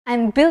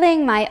I'm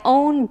building my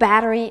own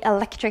battery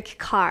electric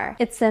car.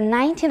 It's a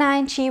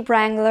 '99 Jeep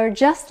Wrangler,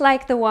 just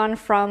like the one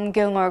from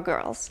Gilmore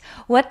Girls.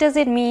 What does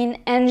it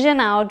mean?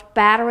 Engine out,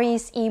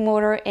 batteries,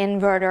 e-motor,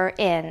 inverter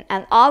in.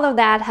 And all of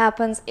that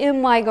happens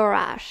in my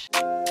garage.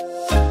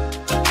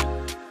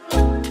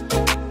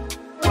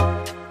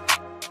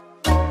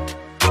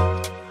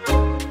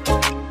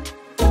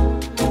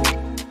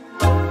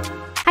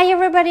 Hi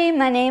everybody,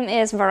 my name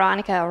is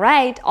Veronika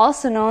Wright,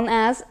 also known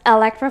as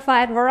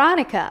Electrified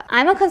Veronika.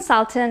 I'm a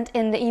consultant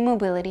in the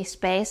e-mobility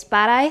space,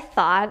 but I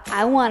thought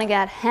I want to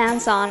get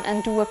hands-on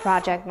and do a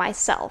project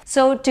myself.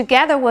 So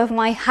together with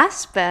my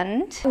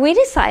husband, we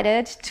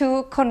decided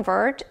to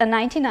convert a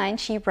 '99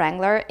 Jeep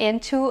Wrangler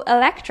into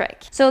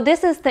electric. So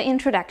this is the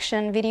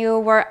introduction video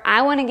where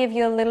I want to give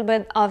you a little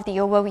bit of the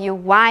overview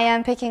why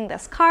I'm picking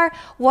this car,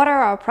 what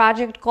are our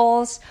project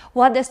goals,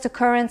 what is the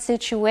current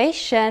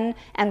situation,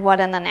 and what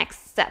are the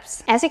next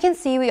steps. As you can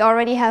see, we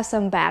already have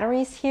some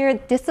batteries here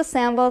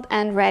disassembled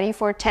and ready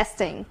for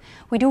testing.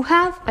 We do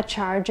have a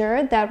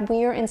charger that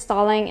we are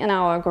installing in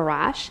our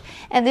garage,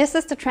 and this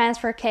is the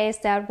transfer case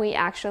that we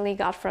actually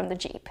got from the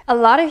Jeep. A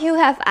lot of you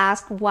have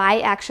asked why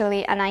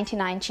actually a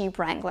 '99 Jeep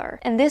Wrangler,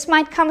 and this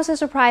might come as a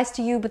surprise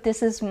to you, but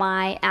this is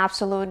my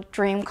absolute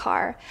dream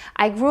car.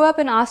 I grew up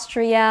in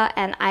Austria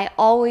and I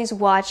always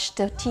watched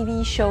the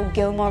TV show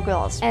Gilmore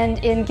Girls,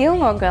 and in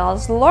Gilmore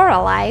Girls,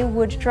 Lorelai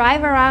would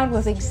drive around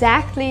with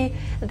exactly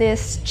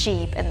this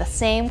Jeep in the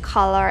same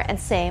color and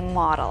same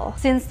model.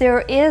 Since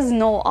there is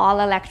no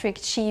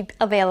all-electric Jeep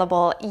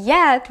available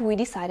yet, we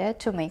decided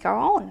to make our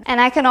own.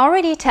 And I can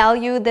already tell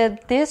you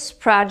that this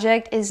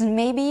project is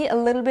maybe a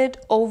little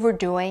bit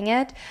overdoing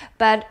it,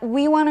 but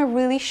we want to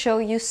really show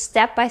you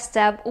step by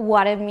step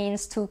what it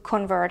means to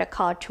convert a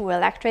car to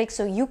electric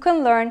so you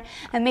can learn,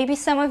 and maybe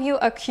some of you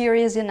are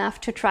curious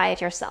enough to try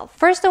it yourself.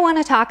 First, I want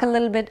to talk a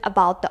little bit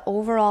about the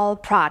overall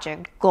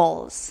project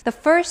goals. The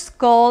first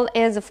goal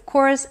is, of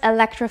course,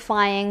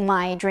 electrifying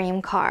my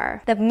dream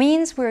car. That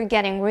means we're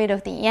getting rid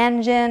of the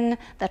engine,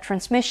 the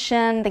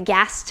transmission, the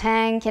gas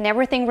tank, and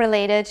everything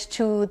related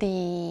to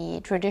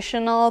the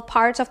traditional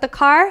parts of the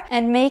car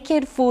and make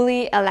it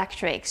fully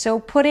electric. So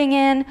putting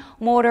in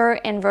motor,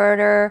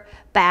 inverter,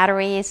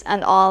 batteries,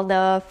 and all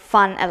the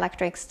fun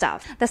electric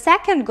stuff. The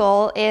second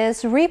goal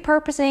is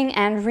repurposing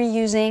and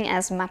reusing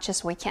as much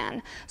as we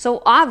can.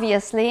 So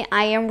obviously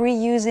I am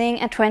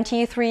reusing a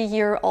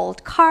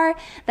 23-year-old car.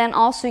 Then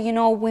also, you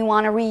know, we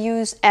want to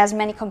reuse as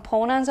many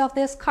components of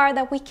this car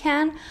that we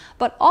can,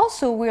 but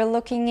also we're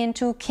looking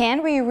into,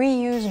 can we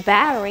reuse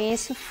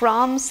batteries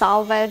from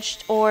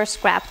salvaged or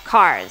scrapped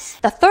cars?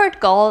 The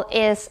third goal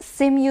is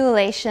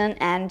simulation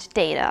and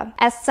data.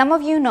 As some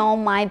of you know,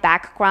 my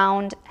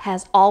background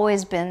has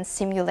always been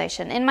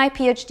simulation. In my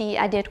PhD,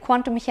 I did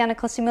quantum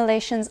mechanical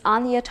simulations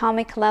on the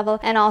atomic level,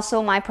 and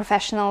also my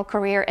professional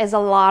career is a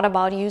lot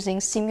about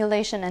using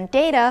simulation and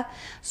data.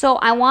 So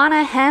I want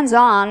to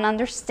hands-on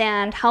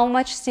understand how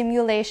much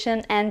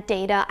simulation and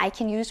data I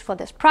can use for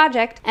this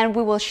project, and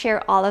we will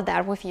share all of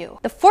that with you.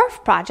 The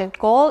fourth project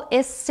goal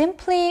is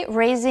simply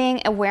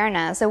raising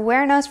awareness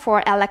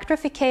for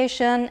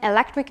electrification,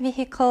 electric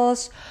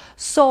vehicles,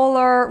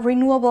 solar,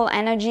 renewable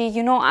energy.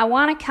 You know, I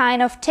want to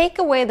kind of take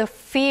away the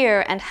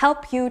fear and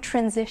help you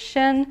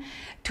transition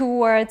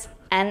towards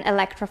an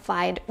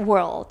electrified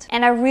world.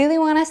 And I really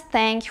want to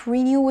thank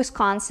Renew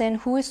Wisconsin,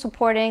 who is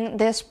supporting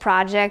this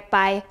project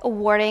by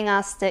awarding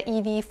us the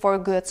EV for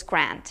Goods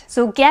grant.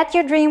 So get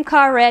your dream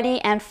car ready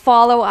and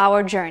follow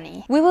our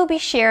journey. We will be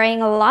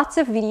sharing lots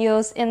of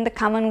videos in the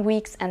coming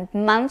weeks and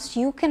months.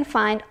 You can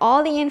find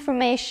all the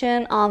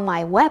information on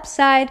my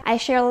website. I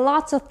share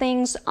lots of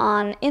things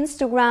on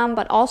Instagram,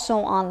 but also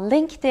on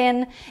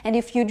LinkedIn. And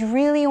if you'd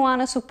really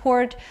want to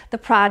support the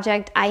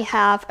project, I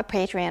have a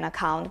Patreon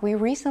account. We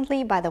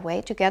recently, by the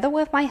way, together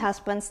with my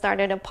husband,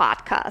 started a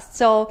podcast.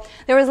 So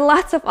there is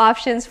lots of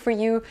options for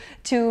you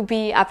to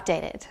be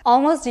updated.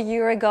 Almost a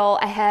year ago,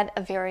 I had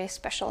a very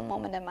special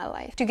moment in my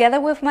life.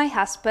 Together with my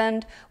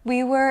husband,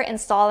 we were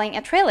installing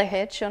a trailer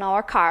hitch on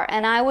our car.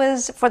 And I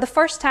was, for the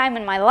first time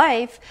in my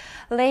life,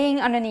 laying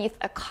underneath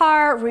a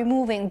car,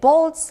 removing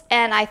bolts.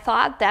 And I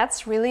thought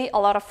that's really a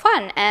lot of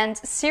fun. And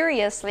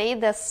seriously,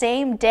 the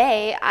same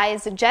day I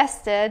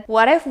suggested,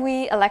 what if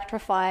we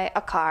electrify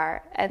a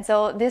car? And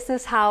so this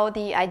is how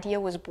the idea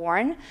was born.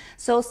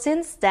 So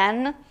since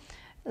then,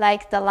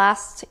 like the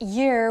last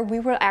year, we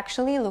were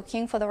actually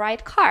looking for the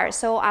right car.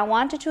 So I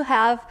wanted to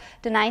have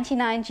the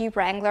 '99 Jeep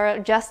Wrangler,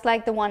 just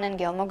like the one in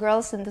Gilmore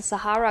Girls, in the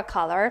Sahara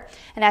color.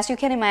 And as you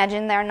can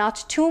imagine, there are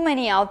not too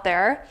many out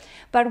there,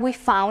 but we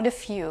found a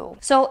few.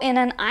 So in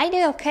an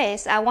ideal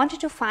case, I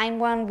wanted to find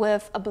one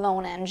with a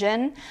blown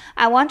engine.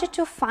 I wanted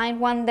to find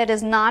one that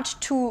is not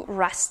too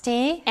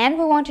rusty. And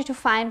we wanted to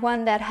find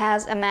one that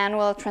has a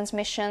manual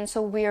transmission,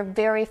 so we are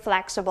very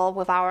flexible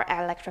with our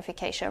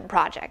electrification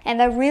project.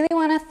 And I really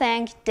want to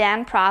thank thank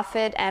Dan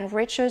Profit and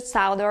Richard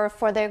Souther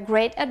for their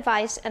great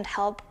advice and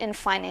help in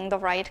finding the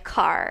right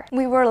car.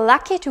 We were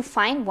lucky to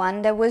find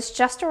one that was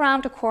just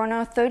around the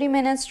corner, 30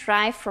 minutes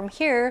drive from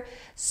here,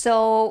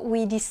 so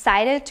we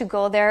decided to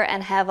go there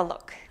and have a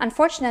look.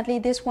 Unfortunately,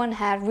 this one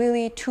had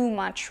really too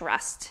much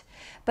rust.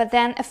 But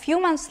then a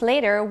few months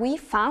later, we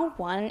found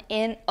one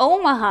in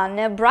Omaha,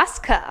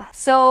 Nebraska.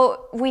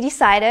 So we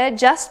decided,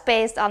 just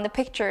based on the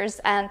pictures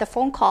and the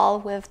phone call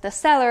with the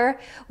seller,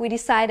 we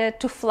decided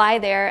to fly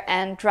there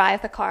and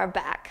drive the car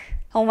back.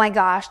 Oh my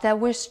gosh, that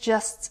was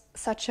just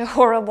such a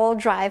horrible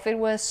drive. It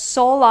was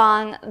so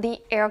long,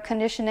 the air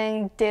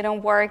conditioning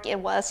didn't work, it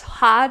was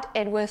hot,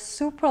 it was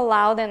super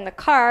loud in the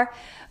car,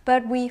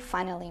 but we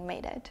finally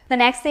made it. The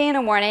next day in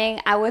the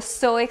morning, I was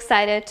so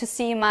excited to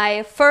see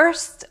my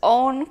first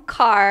own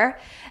car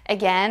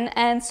again.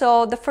 And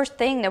so the first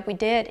thing that we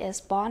did is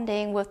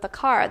bonding with the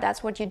car.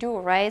 That's what you do,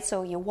 right?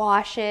 So you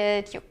wash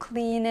it, you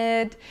clean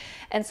it.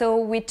 And so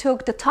we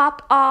took the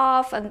top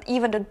off and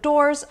even the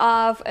doors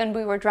off, and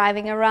we were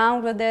driving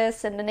around with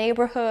this in the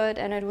neighborhood,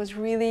 and it was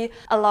really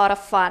a lot of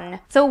fun.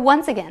 So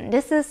once again,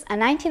 this is a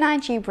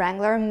 '99 Jeep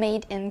Wrangler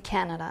made in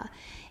Canada.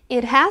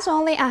 It has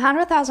only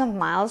 100,000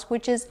 miles,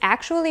 which is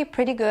actually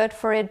pretty good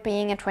for it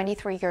being a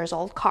 23 years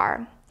old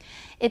car.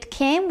 It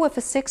came with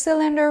a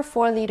 6-cylinder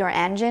 4-liter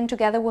engine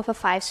together with a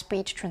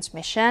 5-speed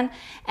transmission,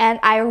 and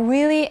I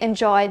really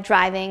enjoyed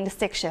driving the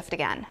stick shift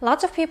again.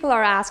 Lots of people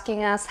are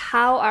asking us,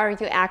 how are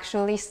you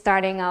actually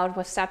starting out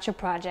with such a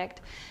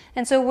project?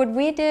 And so what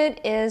we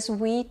did is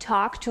we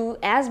talked to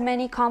as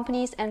many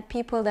companies and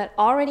people that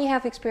already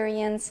have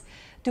experience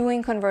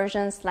doing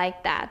conversions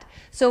like that.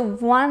 So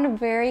one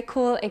very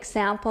cool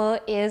example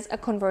is a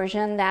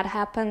conversion that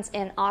happens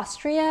in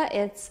Austria.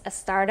 It's a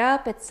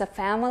startup, it's a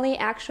family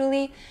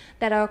actually,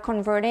 that are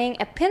converting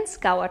a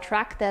Pinzgauer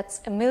truck,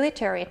 that's a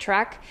military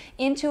truck,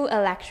 into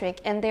electric.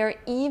 And they're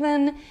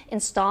even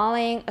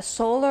installing a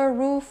solar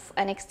roof,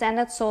 an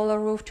extended solar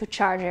roof, to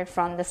charge it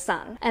from the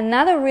sun.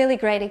 Another really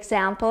great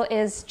example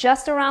is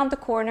just around the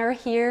corner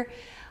here,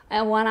 a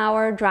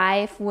 1-hour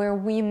drive, where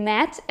we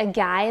met a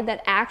guy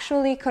that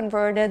actually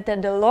converted the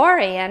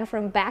DeLorean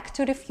from Back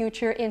to the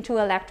Future into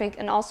electric,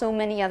 and also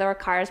many other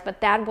cars,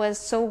 but that was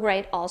so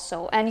great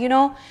also. And you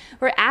know,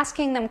 we're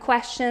asking them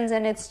questions,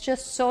 and it's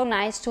just so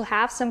nice to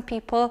have some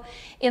people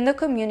in the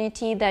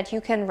community that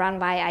you can run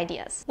by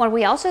ideas. What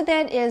we also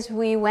did is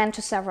we went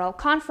to several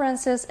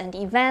conferences and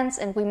events,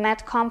 and we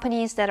met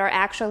companies that are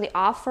actually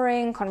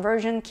offering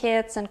conversion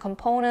kits and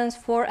components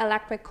for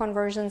electric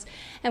conversions,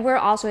 and we're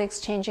also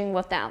exchanging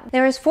with them.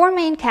 There is 4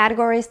 main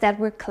categories that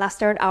we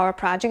clustered our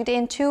project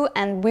into,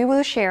 and we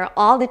will share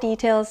all the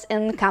details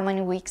in the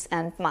coming weeks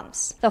and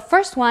months. The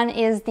first one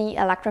is the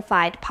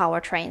electrified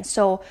powertrain.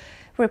 So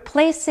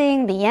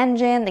replacing the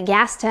engine, the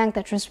gas tank,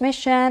 the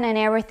transmission, and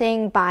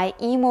everything by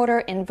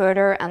e-motor,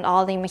 inverter, and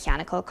all the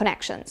mechanical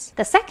connections.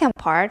 The second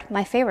part,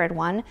 my favorite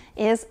one,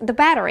 is the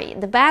battery.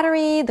 The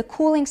battery, the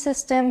cooling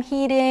system,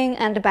 heating,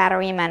 and the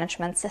battery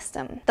management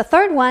system. The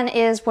third one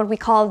is what we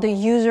call the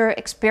user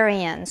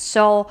experience.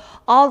 So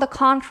all the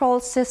control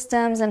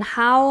systems and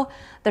how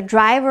the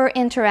driver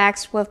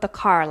interacts with the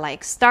car,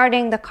 like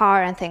starting the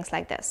car and things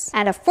like this.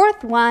 And the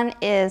fourth one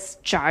is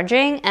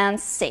charging and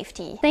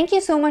safety. Thank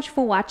you so much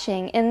for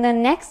watching. In the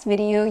next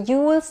video,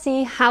 you will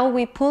see how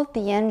we pulled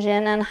the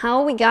engine and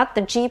how we got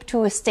the Jeep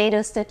to a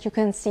status that you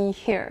can see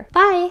here.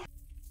 Bye!